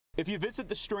If you visit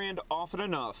the Strand often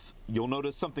enough, you'll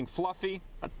notice something fluffy,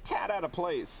 a tad out of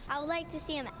place. I would like to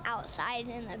see him outside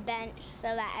in the bench so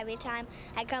that every time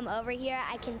I come over here,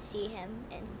 I can see him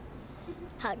and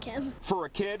hug him. For a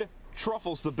kid,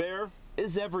 Truffles the bear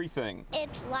is everything.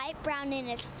 It's light brown and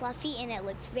it's fluffy and it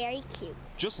looks very cute.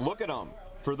 Just look at him.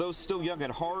 For those still young at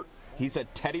heart, he's a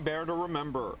teddy bear to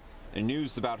remember. And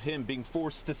news about him being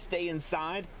forced to stay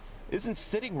inside isn't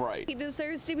sitting right. He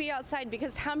deserves to be outside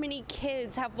because how many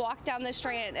kids have walked down the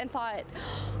Strand and thought,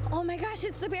 oh my gosh,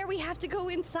 it's the bear, we have to go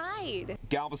inside.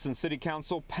 Galveston City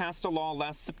Council passed a law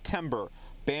last September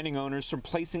banning owners from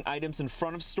placing items in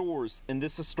front of stores in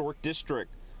this historic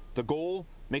district. The goal?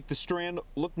 Make the Strand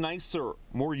look nicer,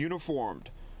 more uniformed.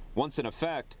 Once in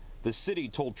effect, the city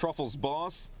told Truffles'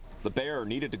 boss the bear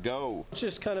needed to go. It's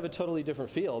just kind of a totally different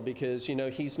feel because, you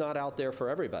know, he's not out there for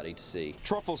everybody to see.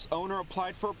 Truffles' owner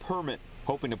applied for a permit,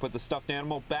 hoping to put the stuffed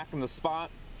animal back in the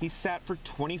spot he sat for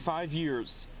 25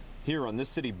 years. Here on this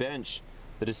city bench,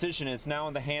 the decision is now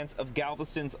in the hands of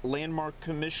Galveston's Landmark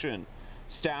Commission.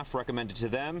 Staff recommended to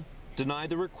them deny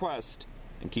the request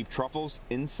and keep Truffles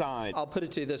inside. I'll put it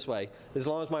to you this way, as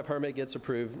long as my permit gets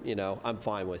approved, you know, I'm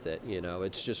fine with it. You know,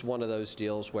 it's just one of those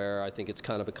deals where I think it's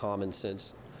kind of a common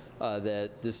sense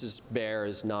that bear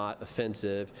is not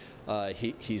offensive,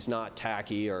 he's not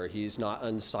tacky, or he's not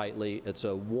unsightly. It's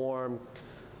a warm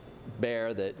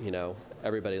bear that, you know,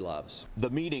 everybody loves. The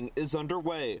meeting is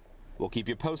underway. We'll keep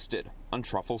you posted on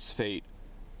Truffles' fate.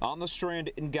 On the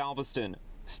Strand in Galveston,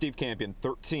 Steve Campion,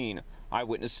 13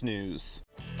 Eyewitness News.